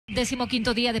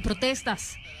15º día de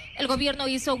protestas. El gobierno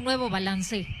hizo un nuevo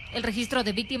balance. El registro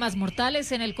de víctimas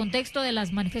mortales en el contexto de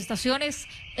las manifestaciones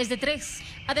es de 3,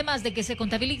 además de que se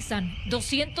contabilizan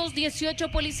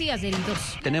 218 policías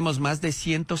heridos. Tenemos más de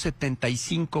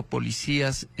 175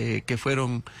 policías que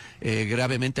fueron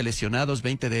gravemente lesionados,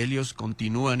 20 de ellos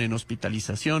continúan en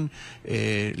hospitalización,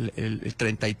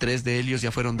 33 de ellos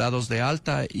ya fueron dados de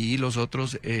alta y los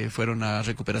otros fueron a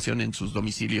recuperación en sus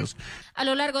domicilios. A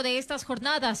lo largo de estas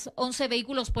jornadas, 11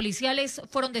 vehículos policiales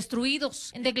fueron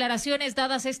destruidos. En declaraciones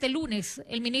dadas este lunes,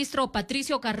 el ministro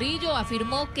Patricio Carrillo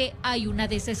afirmó que hay una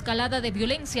desescalada de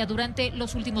violencia durante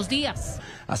los últimos días.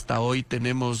 Hasta hoy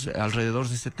tenemos alrededor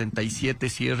de 77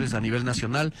 cierres a nivel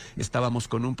nacional. Estábamos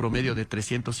con un promedio de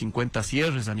 350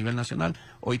 cierres a nivel nacional.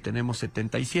 Hoy tenemos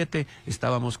 77.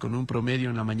 Estábamos con un promedio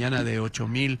en la mañana de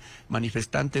 8.000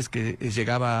 manifestantes que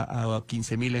llegaba a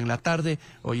 15.000 en la tarde.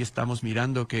 Hoy estamos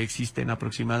mirando que existen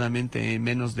aproximadamente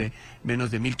menos de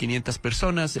 1.500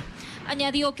 personas.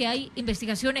 Añadió que hay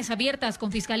investigaciones abiertas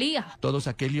con Fiscalía. Todos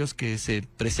aquellos que se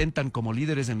presentan como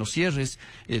líderes en los cierres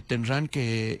tendrán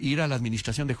que ir a la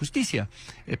Administración de Justicia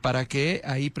para que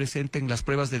ahí presenten las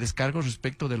pruebas de descargo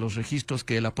respecto de los registros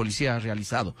que la policía ha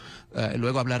realizado.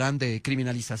 Luego hablarán de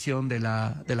criminalización de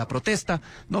la protesta.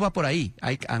 No va por ahí.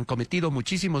 Han cometido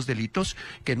muchísimos delitos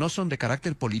que no son de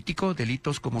carácter político,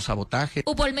 delitos como sabotaje.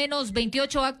 Hubo al menos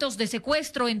 28 actos de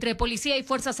secuestro entre policía y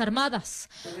Fuerzas Armadas,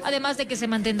 además de que se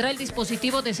mantendrá el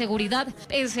dispositivo de seguridad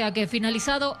pese a que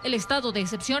finalizado el estado de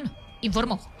excepción,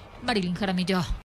 informó Marilyn Jaramillo.